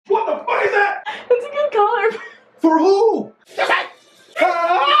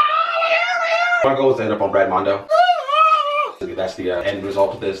My goal is to end up on Brad Mondo. If that's the end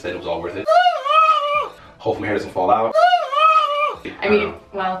result of this, then it was all worth it. Hopefully my hair doesn't fall out. I mean,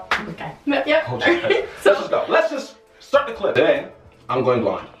 well, okay. Yep. So let's just go. Let's just start the clip. Today, I'm going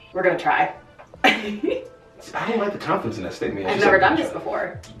blonde. We're gonna try. I don't like the confidence in that statement. I've never done this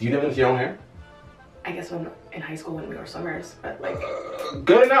before. Do you never done your own hair? I guess when in high school when we were swimmers, but like...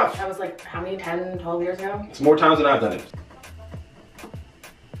 good enough. That was like, how many, 10, 12 years ago? It's more times than I've done it.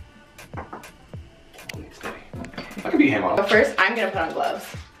 I could be a hand model. But first, I'm gonna put on gloves.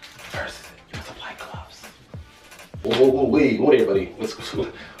 First, you must apply gloves. Whoa, wait, everybody.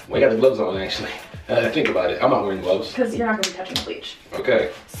 We got the gloves on, actually. Think about it. I'm not wearing gloves. Because you're not gonna be touching bleach.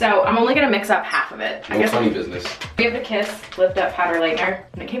 Okay. So I'm only gonna mix up half of it. No funny business. We have the Kiss Lift Up Powder Lightener,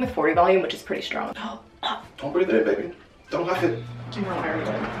 and it came with 40 volume, which is pretty strong. Don't breathe it, baby. Don't huff it. No, I already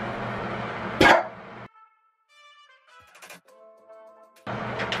did.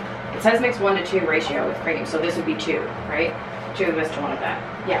 It says mix 1 to 2 ratio with cream, so this would be 2, right? 2 of this to 1 of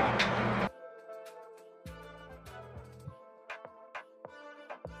that. Yeah.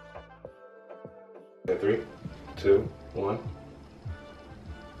 Okay, 3, 2, 1.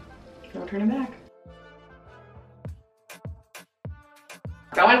 No turning back.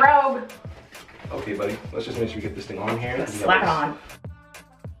 Going rogue. Okay, buddy. Let's just make sure we get this thing on here. Slap it on.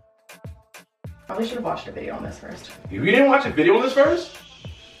 Probably should have watched a video on this first. You didn't watch a video on this first?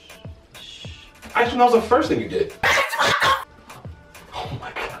 I assume that was the first thing you did. Oh my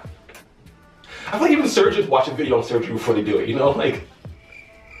god. I feel like even surgeons watch a video on surgery before they do it, you know? Like,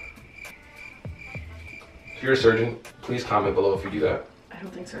 if you're a surgeon, please comment below if you do that. I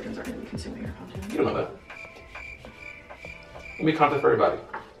don't think surgeons are going to be consuming your content. You don't know that. We make content for everybody.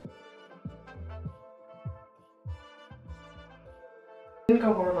 Didn't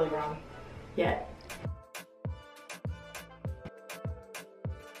go horribly wrong yet.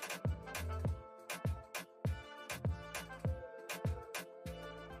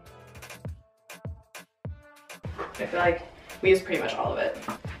 I feel like we use pretty much all of it.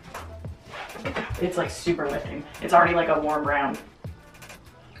 It's like super lifting. It's already like a warm brown.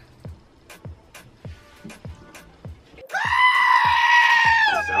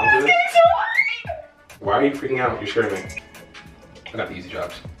 Sound good? Why are you freaking out? You're scaring me. I got the easy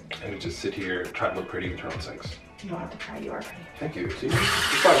jobs. And just sit here, try to look pretty, and turn on sinks. You don't have to try, you are pretty. Thank you. See?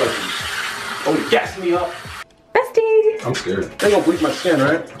 Oh, you gassed me up. Bestie! I'm scared. They're gonna bleach my skin,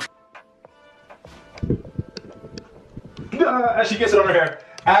 right? As she gets it on her hair.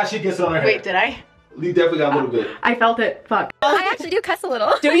 As she gets it on her hair. Wait, did I? You definitely got a little bit. I felt it. Fuck. I actually do cuss a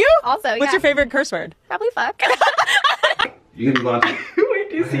little. Do you? Also, yeah. What's your favorite curse word? Probably fuck. You can be blonde. Wait,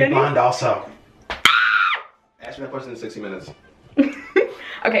 do you see any? Blonde also. Ask me that question in 60 minutes.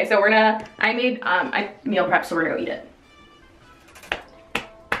 Okay, so we're gonna, I made, I meal prep, so we're gonna go eat it.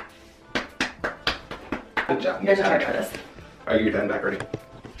 Good job. There's a charge for this. Are you done back ready?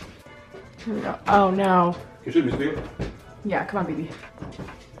 Here we go. Oh no. You should be speaking. Yeah, come on, baby.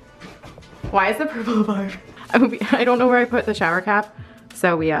 Why is the purple above? I don't know where I put the shower cap,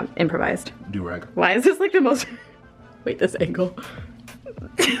 so we improvised. Do-rag. Why is this like the most? Wait, this angle.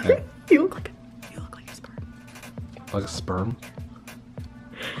 Okay. You look like a sperm. Like a sperm?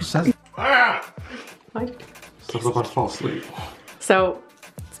 Who says? Ah! What? Stuff's about to fall asleep. So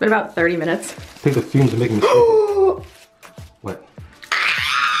it's been about 30 minutes. I think the fumes are making me sleepy. What?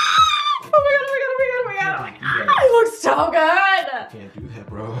 Oh my god! It looks so good. Can't do that,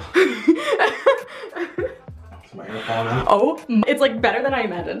 bro. Is my hair falling out? Oh, it's like better than I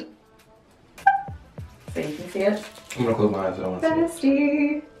imagined. So you can see it. I'm gonna close my eyes. I don't want to see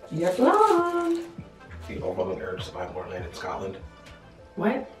it. Bestie, you're blonde. The overwhelming urge to survive more land in Scotland.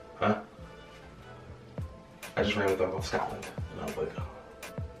 What? Huh? I just randomly thought about Scotland, and I was like, oh,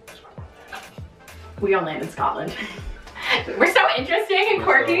 survive more land. We all land in Scotland. We're so interesting and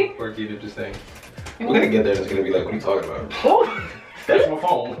quirky. So quirky and interesting. We're gonna get there and it's gonna be like, what are you talking about? Oh. That's my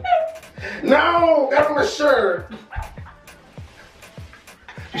phone. No! That's my shirt!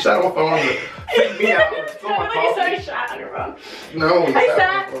 You shot on my phone to freak me out. It's on my You saw a shot on your phone. No,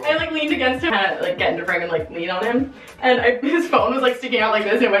 I like leaned against him, had like get into frame and like lean on him, and his phone was like sticking out like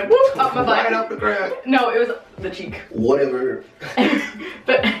this, and it went whoop up my butt. Right up the ground. No, it was the cheek. Whatever.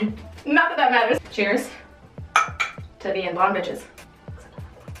 But not that matters. Cheers to being blonde bitches.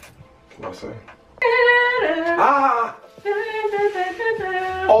 What I say? Ah!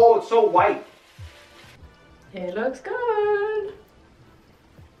 Oh, it's so white. It looks good.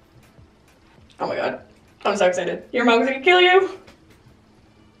 Oh my god. I'm so excited. Your mom's gonna kill you.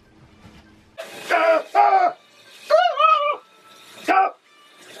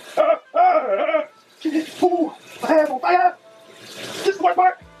 Ooh, my hair on fire. This is the worst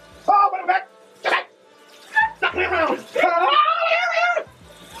part. Oh, my back.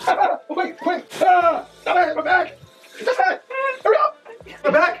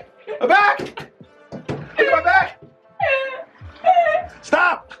 My back! My back! Look at my back!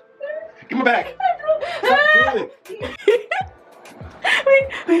 Stop! Give me back! Stop drooling!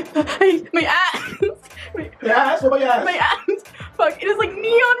 My ass! My ass? What about your ass? My ass! Fuck, it is like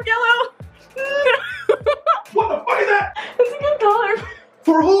neon yellow! What the fuck is that? It's a good color.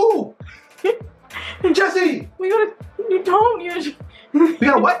 For who? Jesse! We got a new tone. You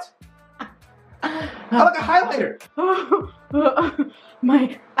got a what? I like a highlighter.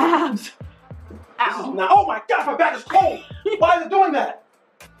 My abs. Ow. Now, oh my god, my back is cold. Why is it doing that?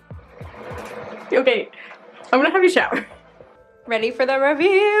 Okay, I'm gonna have you shower. Ready for the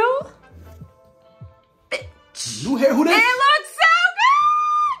review? New hair, who this? It looks